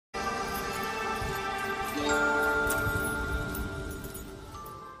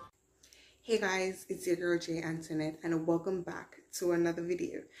Hey guys, it's your girl J Antoinette and welcome back to another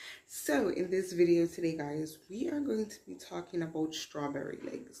video. So in this video today guys, we are going to be talking about strawberry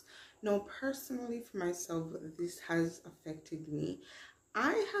legs. Now personally for myself, this has affected me.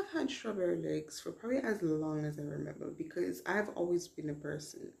 I have had strawberry legs for probably as long as I remember because I've always been a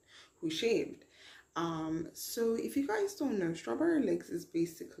person who shaved. So if you guys don't know, strawberry legs is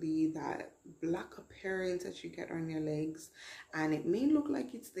basically that black appearance that you get on your legs, and it may look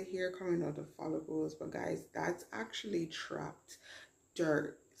like it's the hair coming out of follicles, but guys, that's actually trapped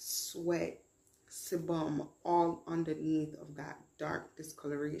dirt, sweat, sebum all underneath of that dark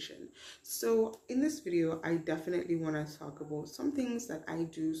discoloration. So in this video, I definitely want to talk about some things that I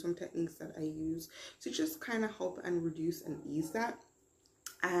do, some techniques that I use to just kind of help and reduce and ease that.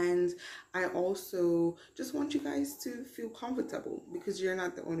 And I also just want you guys to feel comfortable because you're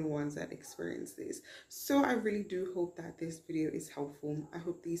not the only ones that experience this. So I really do hope that this video is helpful. I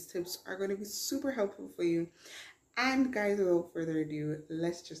hope these tips are going to be super helpful for you. And guys, without further ado,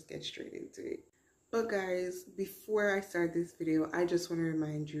 let's just get straight into it. But guys, before I start this video, I just want to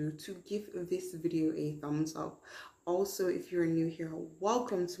remind you to give this video a thumbs up. Also, if you're new here,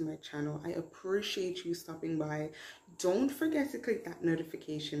 welcome to my channel. I appreciate you stopping by. Don't forget to click that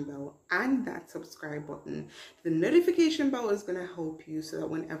notification bell and that subscribe button. The notification bell is going to help you so that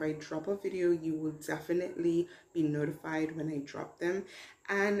whenever I drop a video, you will definitely be notified when I drop them.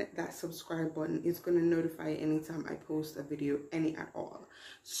 And that subscribe button is going to notify anytime I post a video, any at all.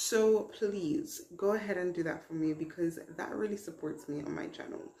 So please go ahead and do that for me because that really supports me on my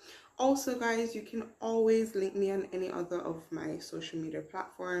channel. Also guys, you can always link me on any other of my social media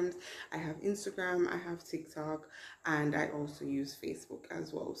platforms. I have Instagram, I have TikTok, and I also use Facebook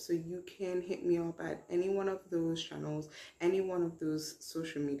as well. So you can hit me up at any one of those channels, any one of those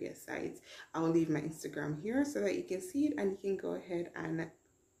social media sites. I'll leave my Instagram here so that you can see it and you can go ahead and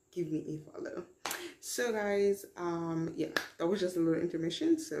give me a follow. So guys, yeah, that was just a little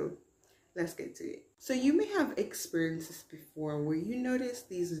intermission, so let's get to it. So you may have experienced this before where you notice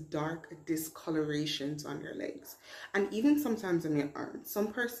these dark discolorations on your legs and even sometimes on your arms. Some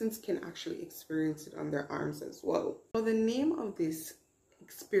persons can actually experience it on their arms as well. So the name of this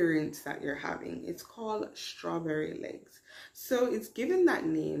experience that you're having, it's called strawberry legs. So it's given that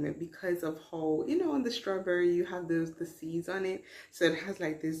name because of how, you know, on the strawberry you have the seeds on it, so it has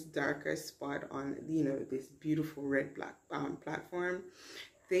like this darker spot on, you know, this beautiful red black platform.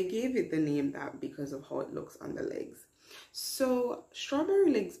 They gave it the name that because of how it looks on the legs. So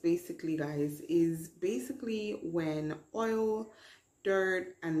strawberry legs basically guys is basically when oil,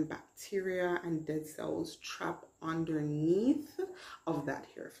 dirt and bacteria and dead cells trap underneath of that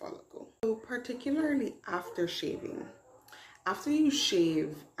hair follicle. So particularly after shaving, after you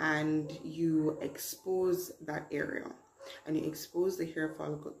shave and you expose that area and you expose the hair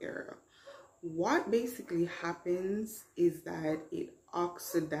follicle area, what basically happens is that it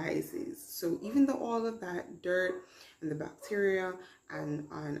oxidizes. So even though all of that dirt and the bacteria and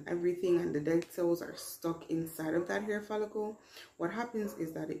everything and the dead cells are stuck inside of that hair follicle, what happens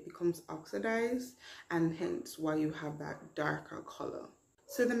is that it becomes oxidized, and hence why you have that darker color.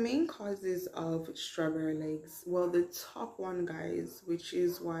 So the main causes of strawberry legs, well, the top one guys, which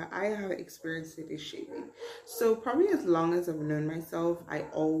is why I have experienced it, is shaving. So probably as long as I've known myself, I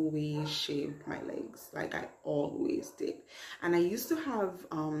always shaved my legs, like I always did. And I used to have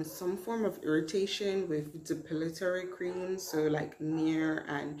some form of irritation with depilatory creams, so like Nair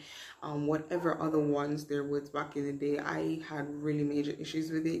and whatever other ones there was back in the day. I had really major issues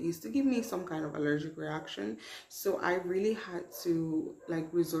with it. It used to give me some kind of allergic reaction, so I really had to like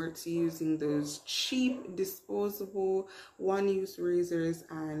resort to using those cheap disposable one-use razors,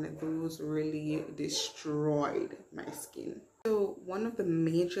 and those really destroyed my skin. So one of the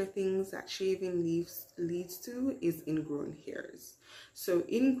major things that shaving leads to is ingrown hairs. So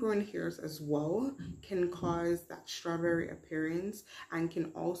ingrown hairs as well can cause that strawberry appearance and can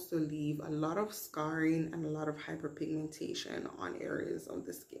also leave a lot of scarring and a lot of hyperpigmentation on areas of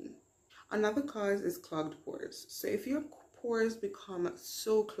the skin. Another cause is clogged pores. So if your pores become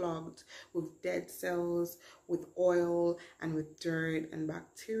so clogged with dead cells, with oil and with dirt and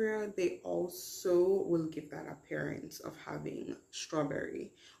bacteria, they also will give that appearance of having strawberry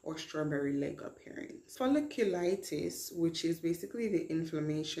or strawberry leg appearance. Folliculitis, which is basically the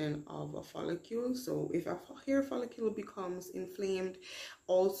inflammation of a follicle. So if a hair follicle becomes inflamed,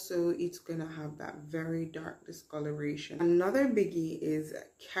 also it's gonna have that very dark discoloration. Another biggie is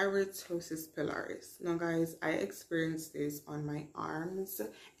keratosis pilaris. Now guys, I experienced this on my arms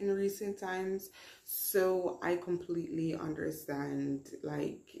in recent times, so I completely understand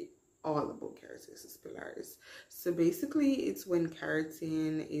like all about keratosis pilaris. So basically it's when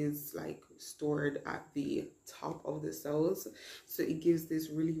keratin is like stored at the top of the cells, so it gives this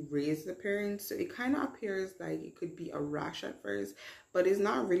really raised appearance. So it kind of appears like it could be a rash at first, but it's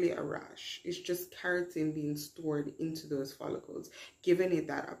not really a rash. It's just keratin being stored into those follicles, giving it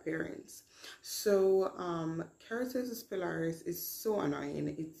that appearance. So keratosis pilaris is so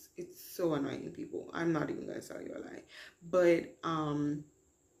annoying. It's so annoying, people. I'm not even gonna tell you a lie. But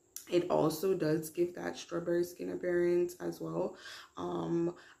it also does give that strawberry skin appearance as well.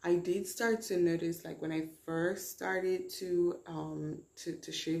 I did start to notice, like when I first started to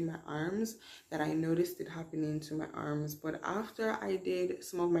shave my arms, that I noticed it happening to my arms. But after I did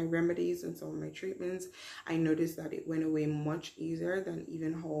some of my remedies and some of my treatments, I noticed that it went away much easier than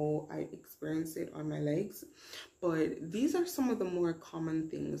even how I experienced it on my legs. But these are some of the more common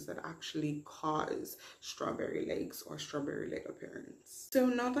things that actually cause strawberry legs or strawberry leg appearance. So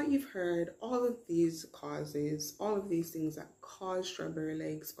now that you've heard all of these causes, all of these things that cause strawberry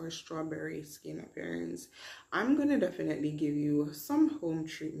legs or strawberry skin appearance, I'm going to definitely give you some home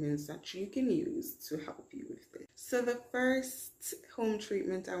treatments that you can use to help you with this. So the first home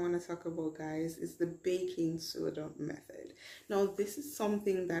treatment I want to talk about, guys, is the baking soda method. Now, this is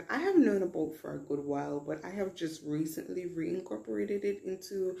something that I have known about for a good while, but I have just recently reincorporated it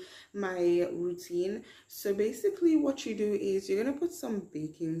into my routine. So basically what you do is you're going to put some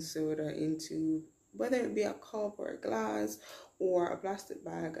baking soda into, whether it be a cup or a glass or a plastic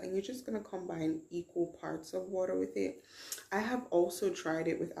bag, and you're just going to combine equal parts of water with it. I have also tried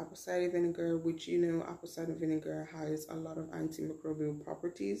it with apple cider vinegar, which, you know, apple cider vinegar has a lot of antimicrobial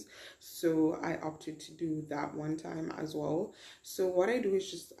properties, so I opted to do that one time as well. So what I do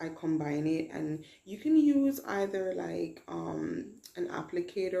is just I combine it, and you can use either like an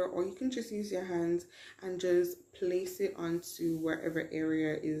applicator, or you can just use your hands and just place it onto wherever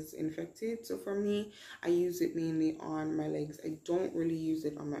area is infected. So for me, I use it mainly on my legs. I don't really use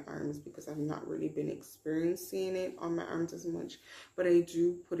it on my arms because I've not really been experiencing it on my arms as much, but I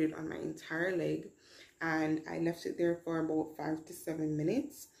do put it on my entire leg, and I left it there for about 5 to 7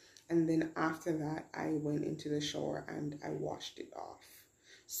 minutes, and then after that I went into the shower and I washed it off.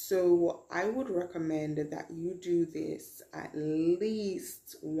 So I would recommend that you do this at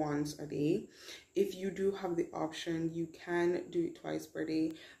least once a day. If you do have the option, you can do it twice per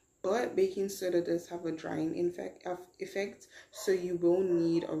day, but baking soda does have a drying effect, so you will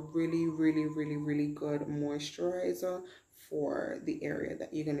need a really good moisturizer for the area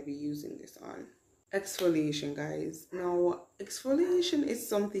that you're going to be using this on. Exfoliation, guys. Now, exfoliation is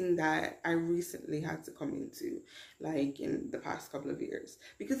something that I recently had to come into, like in the past couple of years,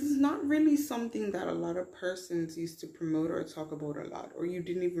 because it's not really something that a lot of persons used to promote or talk about a lot, or you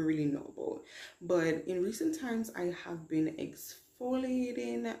didn't even really know about. But in recent times, I have been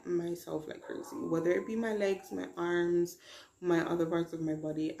exfoliating myself like crazy, whether it be my legs, my arms, my other parts of my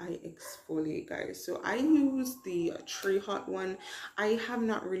body. I exfoliate, guys. So I use the Tree Hut one. I have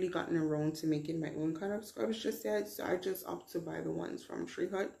not really gotten around to making my own kind of scrubs just yet, so I just opt to buy the ones from Tree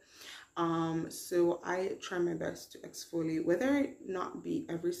Hut. So I try my best to exfoliate, whether it not be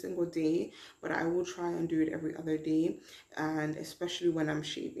every single day, but I will try and do it every other day, and especially when I'm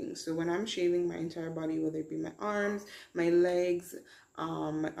shaving. So when I'm shaving my entire body, whether it be my arms, my legs,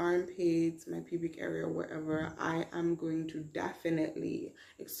 my armpits, my pubic area, wherever, I am going to definitely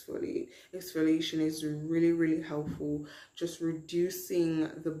exfoliate. Exfoliation is really helpful, just reducing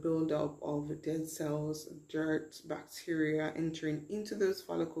the buildup of dead cells, dirt, bacteria entering into those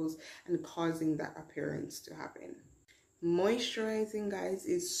follicles and causing that appearance to happen. Moisturizing, guys,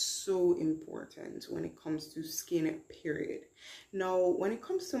 is so important when it comes to skin, period. Now, when it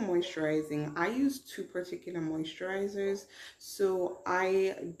comes to moisturizing, I use two particular moisturizers. So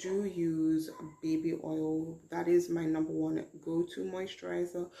I do use baby oil. That is my #1 go-to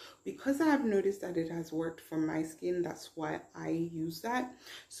moisturizer, because I have noticed that it has worked for my skin. That's why I use that.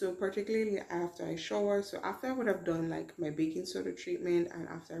 So particularly after I shower, so after I would have done like my baking soda treatment, and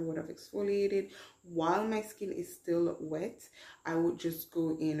after I would have exfoliated, while my skin is still wet, I would just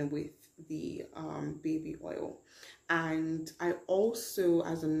go in with the baby oil. And I also,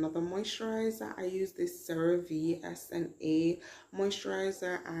 as another moisturizer, I use this CeraVe SNA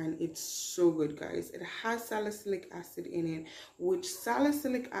moisturizer, and it's so good, guys. It has salicylic acid in it, which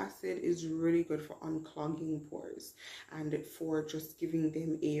salicylic acid is really good for unclogging pores and for just giving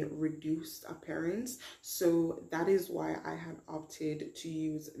them a reduced appearance. So that is why I had opted to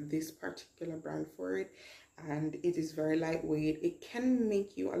use this particular brand for it. And it is very lightweight. It can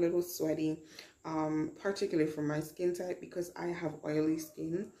make you a little sweaty already, particularly for my skin type, because I have oily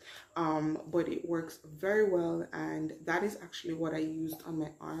skin. But it works very well, and that is actually what I used on my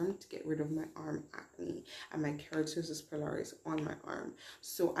arm to get rid of my arm acne and my keratosis pilaris on my arm.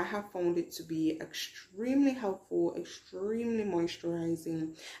 So I have found it to be extremely helpful, extremely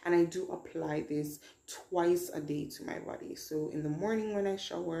moisturizing, and I do apply this twice a day to my body. So in the morning when I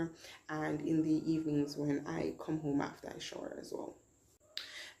shower, and in the evenings when I come home after I shower as well.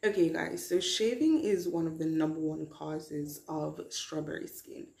 Okay guys, so shaving is one of the #1 causes of strawberry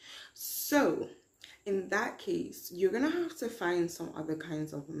skin. So in that case, you're gonna have to find some other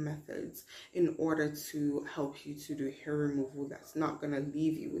kinds of methods in order to help you to do hair removal that's not gonna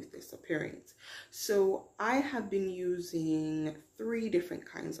leave you with this appearance. So I have been using 3 different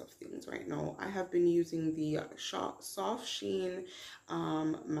kinds of things right now. I have been using the soft sheen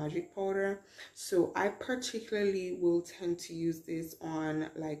magic powder. So I particularly will tend to use this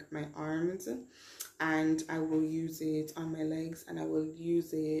on like my arms, and I will use it on my legs, and I will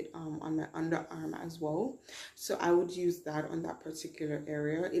use it on my underarm as well. So I would use that on that particular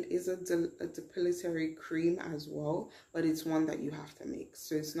area. It is a depilatory cream as well, but it's one that you have to make,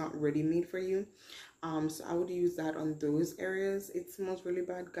 so it's not ready made for you. So I would use that on those areas. It smells really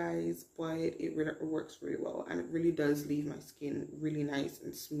bad, guys, but it works really well, and it really does leave my skin really nice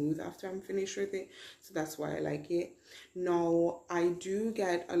and smooth after I'm finished with it. So that's why I like it. Now, I do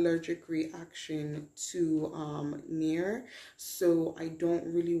get allergic reaction to Nair, so I don't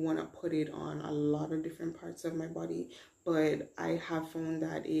really want to put it on a lot of different parts of my body, but I have found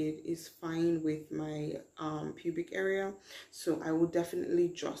that it is fine with my pubic area, so I will definitely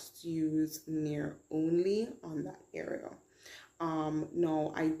just use Nair only on that area.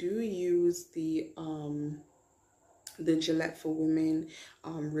 Now I do use the Gillette for Women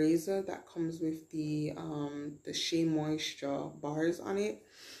razor that comes with the Shea Moisture bars on it,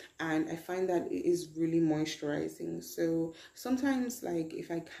 and I find that it is really moisturizing. So sometimes, like, if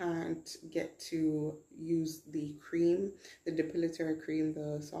I can't get to use the cream, the depilatory cream,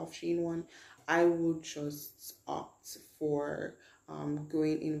 the soft sheen one, I will just opt for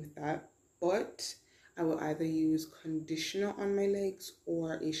going in with that. But I will either use conditioner on my legs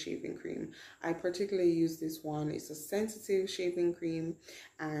or a shaving cream. I particularly use this one. It's a sensitive shaving cream,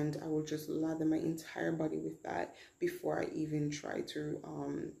 and I will just lather my entire body with that before I even try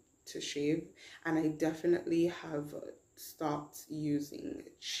to shave. And I definitely have stopped using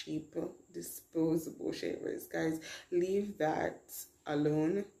cheap disposable shavers. Guys, leave that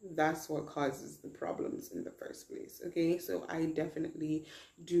alone. That's what causes the problems in the first place. Okay, so I definitely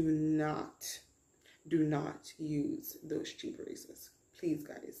do not use those cheap razors, please,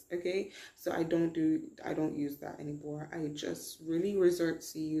 guys. Okay, so I don't use that anymore. I just really resort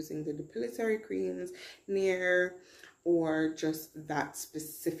to using the depilatory creams, Nair, or just that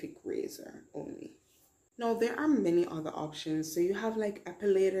specific razor only. Now, there are many other options. So you have like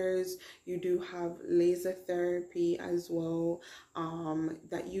epilators, you do have laser therapy as well,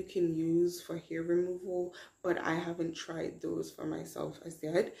 that you can use for hair removal, but I haven't tried those for myself as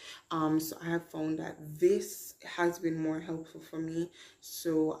yet. So I have found that this has been more helpful for me.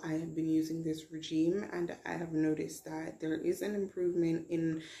 So I have been using this regime, and I have noticed that there is an improvement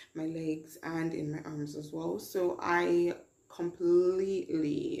in my legs and in my arms as well. So I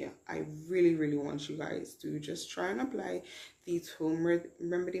really want you guys to just try and apply these home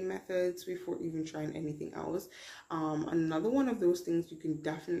remedy methods before even trying anything else. Another one of those things you can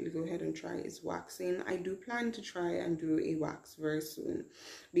definitely go ahead and try is waxing. I do plan to try and do a wax very soon,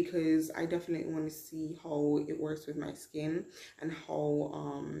 because I definitely want to see how it works with my skin, and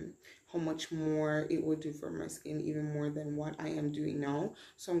how much more it will do for my skin, even more than what I am doing now.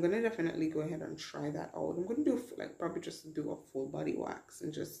 So I'm gonna definitely go ahead and try that out. I'm gonna do like probably just do a full body wax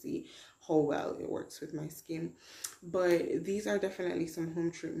and just see how well it works with my skin. But these are definitely some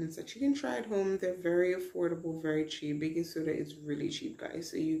home treatments that you can try at home. They're very affordable, very cheap. Baking soda is really cheap,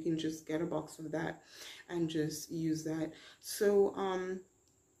 guys, so you can just get a box of that and just use that. So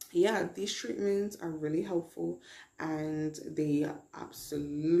yeah, these treatments are really helpful, and they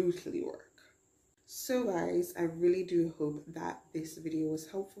absolutely work. So guys, I really do hope that this video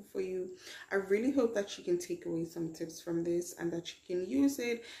was helpful for you. I really hope that you can take away some tips from this, and that you can use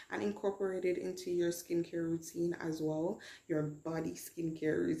it and incorporate it into your skincare routine as well, your body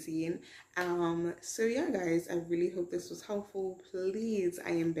skincare routine. So yeah guys, I really hope this was helpful. Please,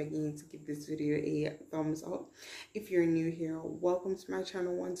 I am begging you to give this video a thumbs up. If you're new here, welcome to my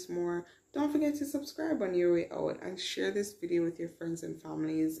channel once more. Don't forget to subscribe on your way out, and share this video with your friends and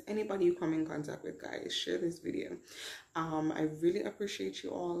families. Anybody you come in contact with, guys, share this video. I really appreciate you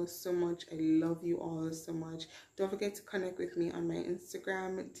all so much. I love you all so much. Don't forget to connect with me on my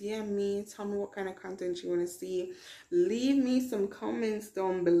Instagram. DM me. Tell me what kind of content you want to see. Leave me some comments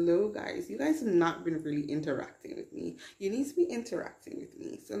down below, guys. You guys have not been really interacting with me. You need to be interacting with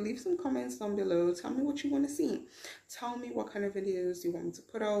me. So leave some comments down below. Tell me what you want to see. Tell me what kind of videos you want me to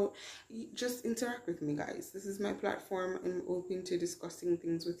put out. Just interact with me, guys. This is my platform. I'm open to discussing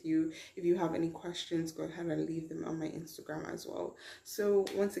things with you. If you have any questions, go ahead and leave them on my Instagram as well. So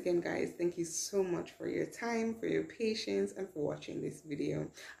once again, guys, thank you so much for your time, for your patience, and for watching this video.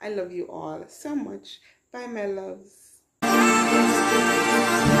 I love you all so much. Bye, my loves.